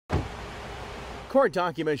Court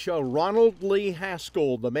documents show Ronald Lee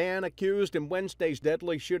Haskell, the man accused in Wednesday's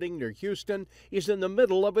deadly shooting near Houston, is in the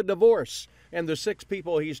middle of a divorce. And the 6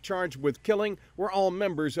 people he's charged with killing were all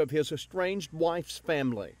members of his estranged wife's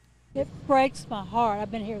family. It breaks my heart.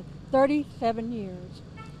 I've been here 37 years,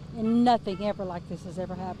 and nothing ever like this has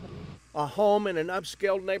ever happened. A home in an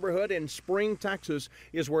upscale neighborhood in Spring, Texas,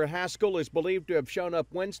 is where Haskell is believed to have shown up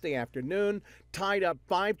Wednesday afternoon, tied up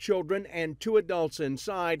 5 children and 2 adults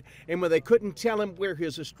inside, and when they couldn't tell him where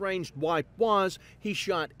his estranged wife was, he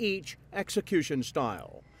shot each execution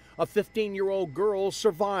style. A 15-year-old girl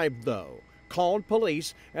survived, though, called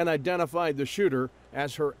police, and identified the shooter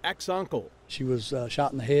as her ex-uncle. She was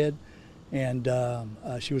shot in the head, and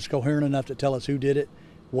she was coherent enough to tell us who did it,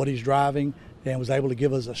 what he's driving, and was able to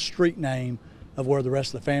give us a street name of where the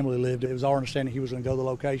rest of the family lived. It was our understanding he was going to go to the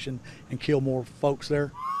location and kill more folks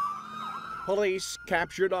there. Police,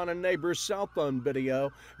 captured on a neighbor's cell phone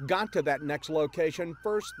video, got to that next location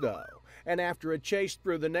first, though, and after a chase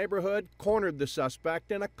through the neighborhood, cornered the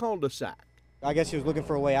suspect in a cul-de-sac. I guess he was looking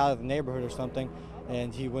for a way out of the neighborhood or something,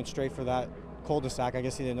 and he went straight for that cul-de-sac. I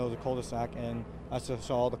guess he didn't know it was a cul-de-sac, and I saw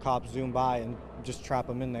all the cops zoom by and just trap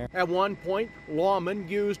him in there. At one point, lawmen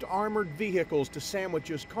used armored vehicles to sandwich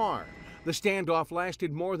his car. The standoff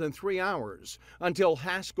lasted more than 3 hours until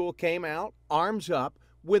Haskell came out, arms up,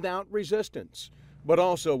 without resistance, but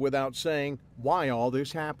also without saying why all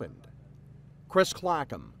this happened. Chris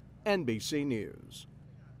Clackham, NBC News.